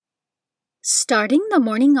Starting the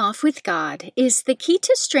morning off with God is the key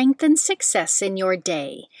to strength and success in your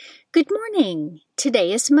day. Good morning.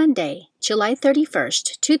 Today is Monday, July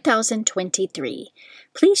 31st, 2023.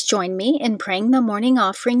 Please join me in praying the morning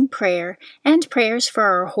offering prayer and prayers for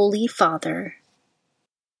our Holy Father.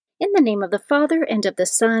 In the name of the Father, and of the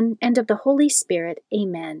Son, and of the Holy Spirit,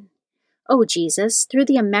 Amen. O Jesus, through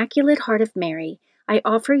the Immaculate Heart of Mary, I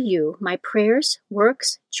offer you my prayers,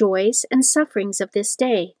 works, joys, and sufferings of this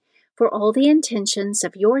day, for all the intentions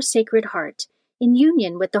of your Sacred Heart, in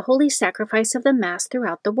union with the holy sacrifice of the Mass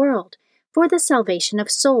throughout the world, for the salvation of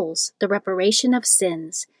souls, the reparation of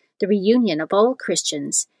sins, the reunion of all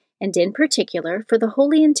Christians, and in particular for the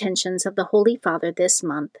holy intentions of the Holy Father this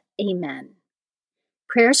month. Amen.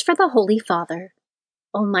 Prayers for the Holy Father.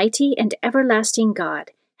 Almighty and everlasting God,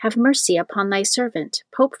 have mercy upon thy servant,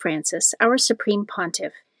 Pope Francis, our Supreme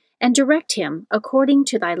Pontiff, and direct him, according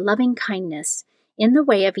to thy loving kindness, in the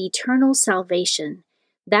way of eternal salvation,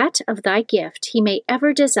 that of thy gift he may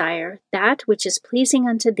ever desire that which is pleasing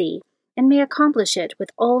unto thee, and may accomplish it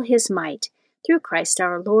with all his might, through Christ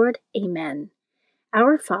our Lord. Amen.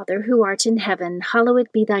 Our Father, who art in heaven, hallowed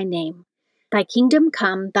be thy name. Thy kingdom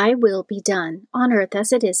come, thy will be done, on earth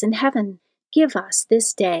as it is in heaven. Give us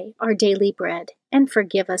this day our daily bread, and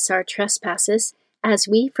forgive us our trespasses, as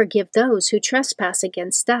we forgive those who trespass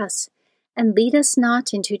against us. And lead us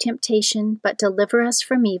not into temptation, but deliver us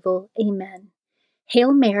from evil. Amen.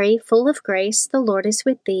 Hail Mary, full of grace, the Lord is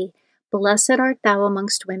with thee. Blessed art thou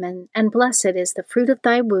amongst women, and blessed is the fruit of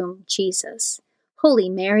thy womb, Jesus. Holy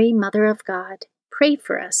Mary, Mother of God, pray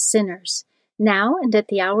for us sinners, now and at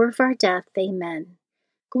the hour of our death. Amen.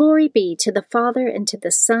 Glory be to the Father, and to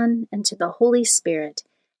the Son, and to the Holy Spirit,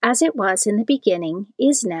 as it was in the beginning,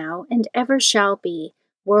 is now, and ever shall be,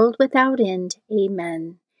 world without end.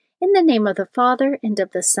 Amen. In the name of the Father, and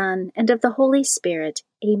of the Son, and of the Holy Spirit.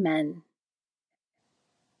 Amen.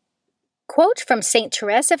 Quote from Saint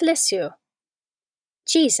Therese of Lisieux.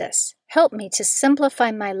 Jesus, help me to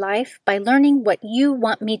simplify my life by learning what you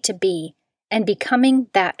want me to be and becoming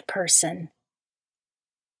that person.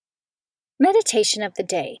 Meditation of the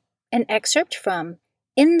Day, an excerpt from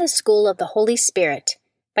In the School of the Holy Spirit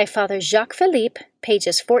by Father Jacques Philippe,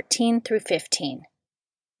 pages 14 through 15.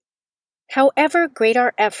 However great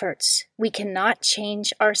our efforts, we cannot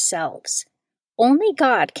change ourselves. Only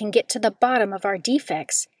God can get to the bottom of our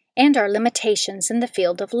defects and our limitations in the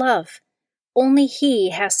field of love. Only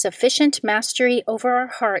He has sufficient mastery over our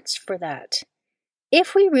hearts for that.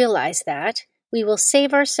 If we realize that, we will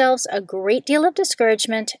save ourselves a great deal of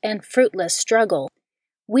discouragement and fruitless struggle.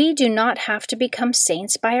 We do not have to become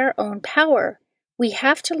saints by our own power. We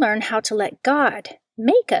have to learn how to let God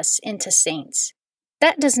make us into saints.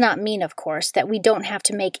 That does not mean, of course, that we don't have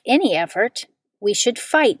to make any effort. We should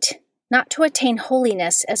fight, not to attain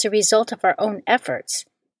holiness as a result of our own efforts,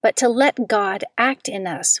 but to let God act in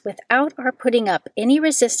us without our putting up any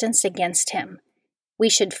resistance against Him. We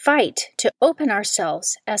should fight to open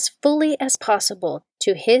ourselves as fully as possible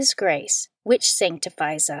to His grace, which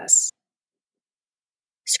sanctifies us.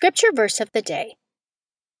 Scripture verse of the day.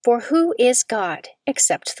 For who is God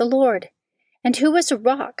except the Lord? And who is a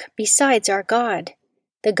rock besides our God?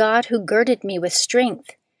 The God who girded me with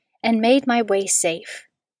strength and made my way safe.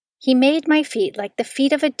 He made my feet like the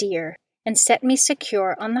feet of a deer and set me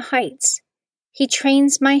secure on the heights. He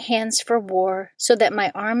trains my hands for war so that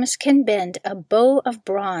my arms can bend a bow of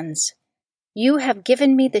bronze. You have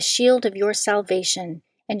given me the shield of your salvation,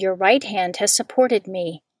 and your right hand has supported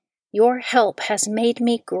me. Your help has made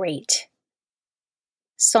me great.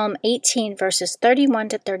 Psalm 18, verses 31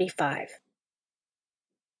 to 35.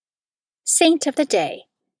 Saint of the Day.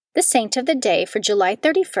 The saint of the day for July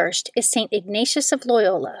 31st is Saint Ignatius of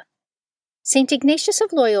Loyola. Saint Ignatius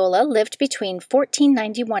of Loyola lived between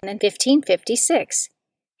 1491 and 1556.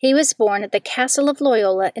 He was born at the Castle of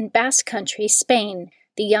Loyola in Basque Country, Spain,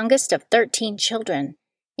 the youngest of 13 children.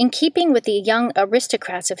 In keeping with the young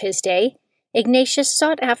aristocrats of his day, Ignatius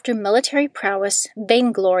sought after military prowess,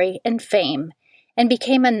 vainglory, and fame, and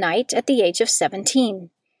became a knight at the age of 17.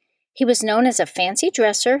 He was known as a fancy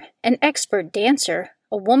dresser, an expert dancer,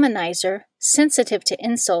 a womanizer, sensitive to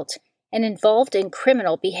insult, and involved in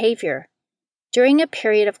criminal behavior. During a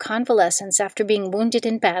period of convalescence after being wounded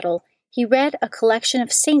in battle, he read a collection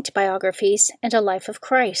of saint biographies and a life of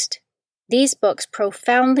Christ. These books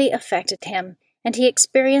profoundly affected him, and he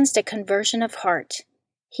experienced a conversion of heart.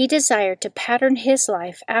 He desired to pattern his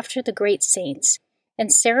life after the great saints,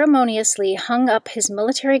 and ceremoniously hung up his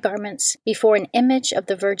military garments before an image of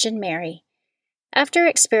the Virgin Mary. After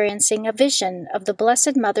experiencing a vision of the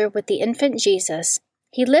Blessed Mother with the infant Jesus,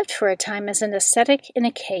 he lived for a time as an ascetic in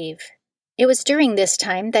a cave. It was during this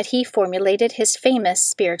time that he formulated his famous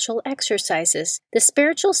spiritual exercises, the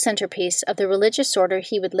spiritual centerpiece of the religious order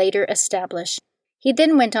he would later establish. He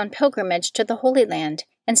then went on pilgrimage to the Holy Land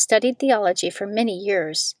and studied theology for many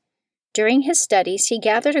years. During his studies, he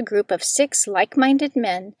gathered a group of 6 like-minded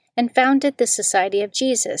men and founded the Society of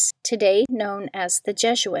Jesus, today known as the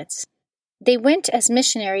Jesuits. They went as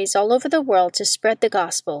missionaries all over the world to spread the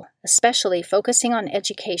gospel, especially focusing on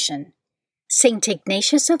education. Saint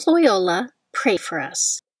Ignatius of Loyola, pray for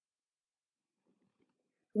us.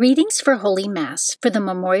 Readings for Holy Mass for the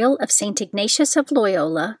Memorial of Saint Ignatius of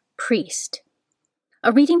Loyola, priest.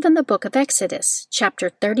 A reading from the book of Exodus, chapter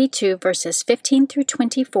 32, verses 15 through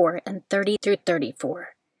 24 and 30 through 34.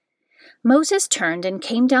 Moses turned and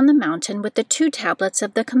came down the mountain with the 2 tablets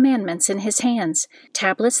of the commandments in his hands,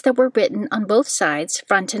 tablets that were written on both sides,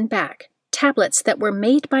 front and back, tablets that were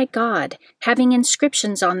made by God, having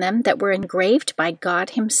inscriptions on them that were engraved by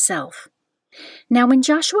God himself. Now when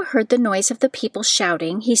Joshua heard the noise of the people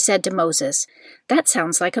shouting, he said to Moses, "That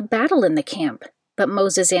sounds like a battle in the camp." But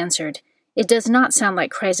Moses answered, "It does not sound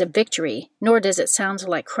like cries of victory, nor does it sound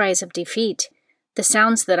like cries of defeat. The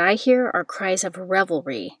sounds that I hear are cries of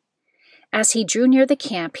revelry." As he drew near the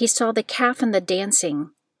camp, he saw the calf and the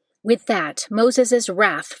dancing. With that, Moses'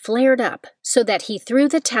 wrath flared up, so that he threw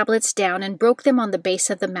the tablets down and broke them on the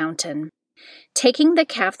base of the mountain. Taking the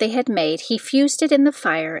calf they had made, he fused it in the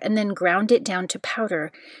fire and then ground it down to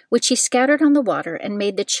powder, which he scattered on the water and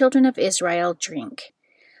made the children of Israel drink.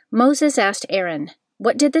 Moses asked Aaron,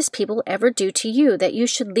 "What did this people ever do to you that you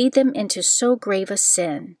should lead them into so grave a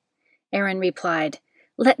sin?" Aaron replied,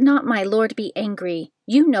 "Let not my Lord be angry.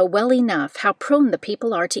 You know well enough how prone the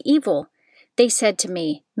people are to evil. They said to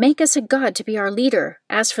me, 'Make us a god to be our leader.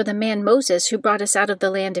 As for the man Moses who brought us out of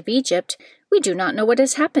the land of Egypt, we do not know what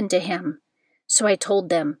has happened to him.' So I told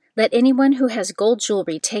them, 'Let anyone who has gold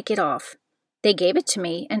jewelry take it off.' They gave it to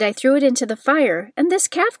me, and I threw it into the fire, and this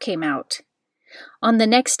calf came out." On the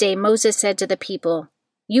next day Moses said to the people,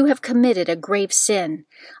 "You have committed a grave sin.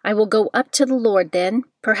 I will go up to the Lord then.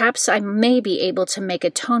 Perhaps I may be able to make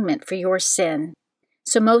atonement for your sin."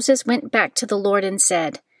 So Moses went back to the Lord and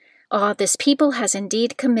said, "Ah, this people has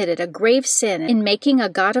indeed committed a grave sin in making a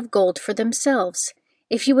god of gold for themselves.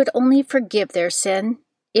 If you would only forgive their sin.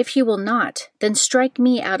 If you will not, then strike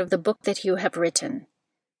me out of the book that you have written."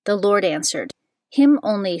 The Lord answered, "Him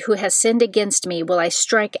only who has sinned against me will I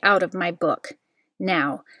strike out of my book.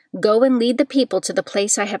 Now, go and lead the people to the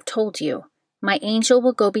place I have told you. My angel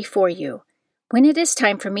will go before you. When it is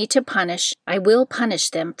time for me to punish, I will punish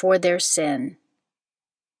them for their sin."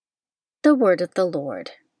 The Word of the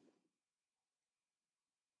Lord.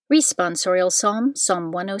 Responsorial Psalm,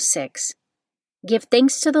 Psalm 106. Give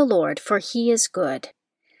thanks to the Lord, for he is good.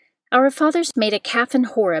 Our fathers made a calf in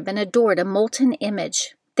Horeb and adored a molten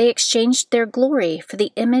image. They exchanged their glory for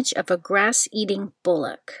the image of a grass-eating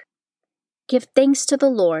bullock. Give thanks to the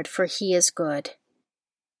Lord, for he is good.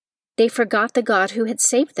 They forgot the God who had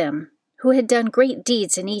saved them, who had done great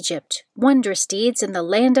deeds in Egypt, wondrous deeds in the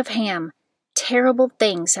land of Ham, terrible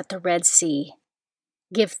things at the Red Sea.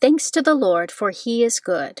 Give thanks to the Lord, for he is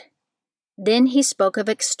good. Then he spoke of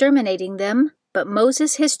exterminating them, but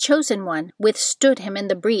Moses, his chosen one, withstood him in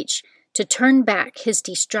the breach to turn back his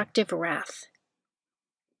destructive wrath.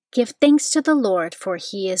 Give thanks to the Lord, for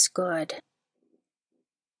he is good.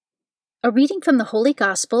 A reading from the Holy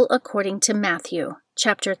Gospel according to Matthew,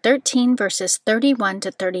 chapter 13, verses 31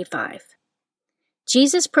 to 35.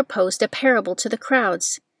 Jesus proposed a parable to the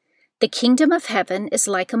crowds. The kingdom of heaven is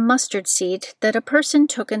like a mustard seed that a person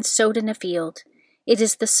took and sowed in a field. It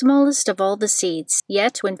is the smallest of all the seeds,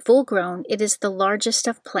 yet when full grown, it is the largest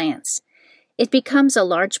of plants. It becomes a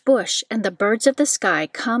large bush, and the birds of the sky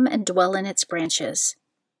come and dwell in its branches.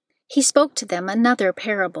 He spoke to them another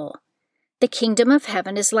parable. The kingdom of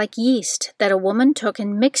heaven is like yeast that a woman took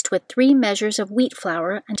and mixed with 3 measures of wheat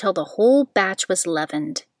flour until the whole batch was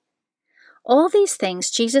leavened. All these things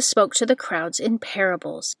Jesus spoke to the crowds in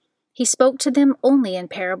parables. He spoke to them only in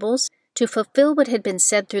parables to fulfill what had been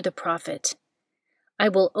said through the prophet. I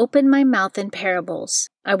will open my mouth in parables.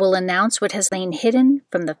 I will announce what has lain hidden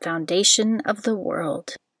from the foundation of the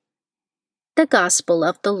world. The Gospel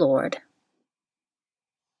of the Lord.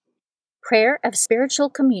 Prayer of Spiritual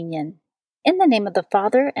Communion. In the name of the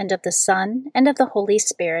Father, and of the Son, and of the Holy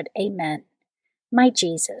Spirit. Amen. My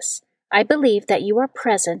Jesus, I believe that you are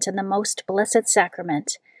present in the most blessed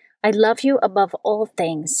sacrament. I love you above all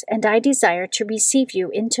things, and I desire to receive you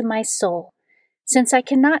into my soul. Since I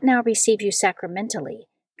cannot now receive you sacramentally,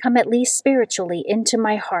 come at least spiritually into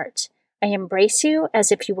my heart. I embrace you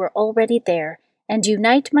as if you were already there, and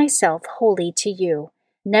unite myself wholly to you.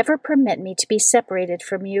 Never permit me to be separated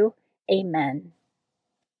from you. Amen.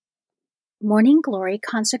 Morning Glory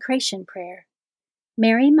Consecration Prayer.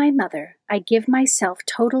 Mary, my mother, I give myself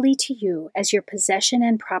totally to you as your possession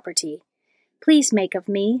and property. Please make of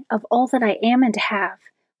me, of all that I am and have,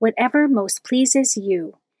 whatever most pleases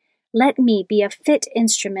you. Let me be a fit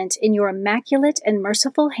instrument in your immaculate and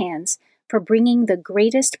merciful hands for bringing the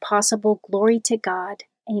greatest possible glory to God.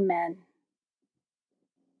 Amen.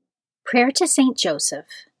 Prayer to Saint Joseph.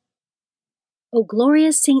 O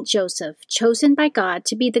glorious Saint Joseph, chosen by God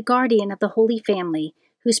to be the guardian of the Holy Family,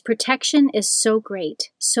 whose protection is so great,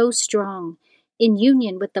 so strong, in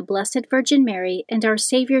union with the Blessed Virgin Mary and our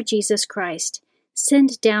Savior Jesus Christ,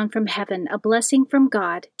 send down from heaven a blessing from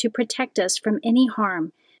God to protect us from any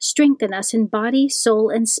harm, strengthen us in body, soul,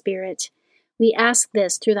 and spirit. We ask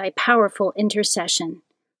this through thy powerful intercession.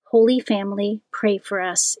 Holy Family, pray for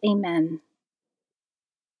us. Amen.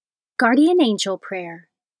 Guardian Angel Prayer.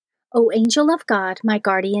 O angel of God, my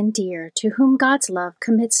guardian dear, to whom God's love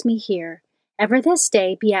commits me here, ever this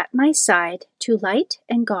day be at my side, to light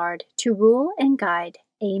and guard, to rule and guide.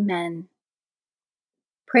 Amen.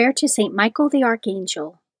 Prayer to Saint Michael the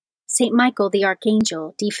Archangel. Saint Michael the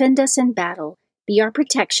Archangel, defend us in battle, be our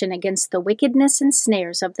protection against the wickedness and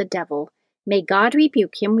snares of the devil. May God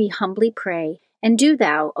rebuke him, we humbly pray, and do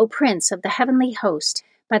thou, O Prince of the heavenly host,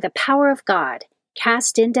 by the power of God,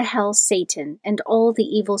 cast into hell Satan and all the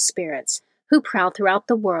evil spirits who prowl throughout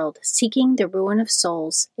the world, seeking the ruin of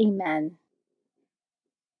souls. Amen.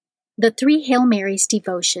 The Three Hail Marys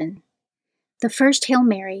Devotion. The first Hail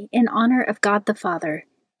Mary, in honor of God the Father.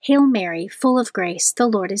 Hail Mary, full of grace, the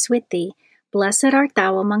Lord is with thee. Blessed art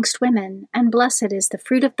thou amongst women, and blessed is the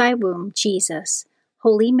fruit of thy womb, Jesus.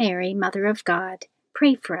 Holy Mary, Mother of God,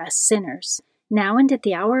 pray for us sinners, now and at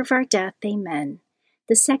the hour of our death. Amen.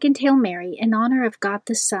 The second Hail Mary, in honor of God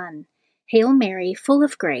the Son. Hail Mary, full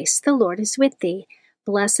of grace, the Lord is with thee.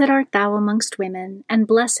 Blessed art thou amongst women, and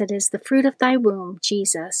blessed is the fruit of thy womb,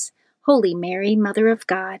 Jesus. Holy Mary, Mother of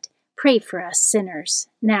God, pray for us sinners,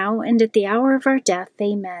 now and at the hour of our death.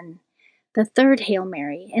 Amen. The third Hail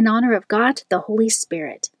Mary, in honor of God the Holy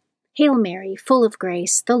Spirit. Hail Mary, full of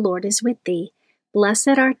grace, the Lord is with thee.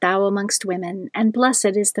 Blessed art thou amongst women, and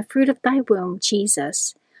blessed is the fruit of thy womb,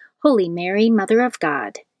 Jesus. Holy Mary, Mother of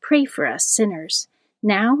God, pray for us sinners,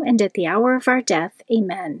 now and at the hour of our death.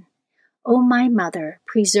 Amen. O my Mother,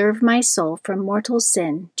 preserve my soul from mortal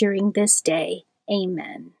sin during this day.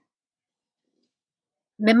 Amen.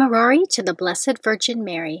 Memorare to the Blessed Virgin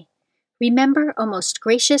Mary. Remember, O most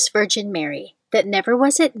gracious Virgin Mary, that never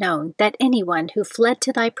was it known that anyone who fled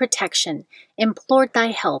to thy protection, implored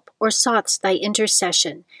thy help, or sought thy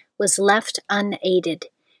intercession, was left unaided.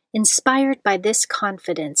 Inspired by this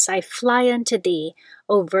confidence, I fly unto thee,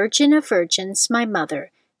 O Virgin of Virgins, my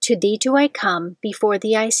Mother. To thee do I come, before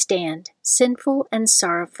thee I stand, sinful and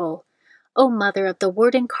sorrowful. O Mother of the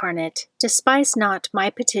Word incarnate, despise not my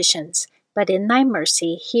petitions, but in thy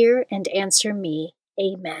mercy hear and answer me.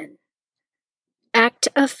 Amen. Act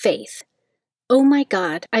of Faith. O my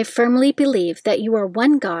God, I firmly believe that you are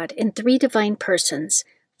one God in three divine persons,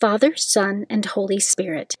 Father, Son, and Holy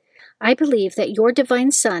Spirit. I believe that your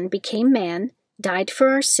divine Son became man, died for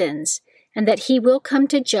our sins, and that he will come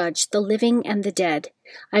to judge the living and the dead.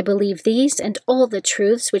 I believe these and all the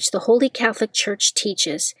truths which the Holy Catholic Church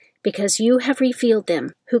teaches, because you have revealed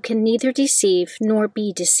them, who can neither deceive nor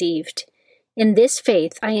be deceived. In this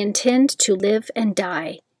faith I intend to live and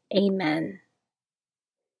die. Amen.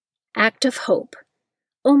 Act of Hope.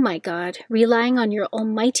 O my God, relying on your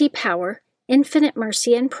almighty power, infinite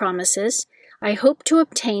mercy, and promises, I hope to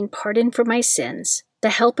obtain pardon for my sins,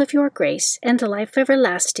 the help of your grace, and the life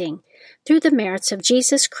everlasting, through the merits of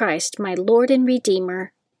Jesus Christ, my Lord and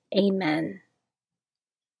Redeemer. Amen.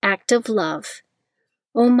 Act of Love.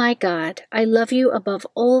 O my God, I love you above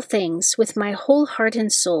all things with my whole heart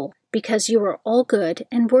and soul, because you are all good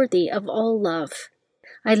and worthy of all love.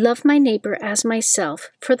 I love my neighbor as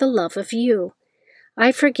myself for the love of you.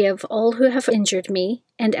 I forgive all who have injured me,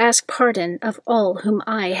 and ask pardon of all whom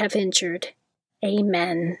I have injured.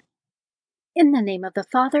 Amen. In the name of the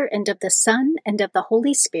Father, and of the Son, and of the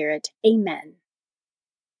Holy Spirit. Amen.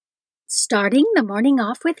 Starting the morning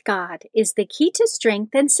off with God is the key to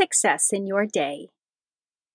strength and success in your day.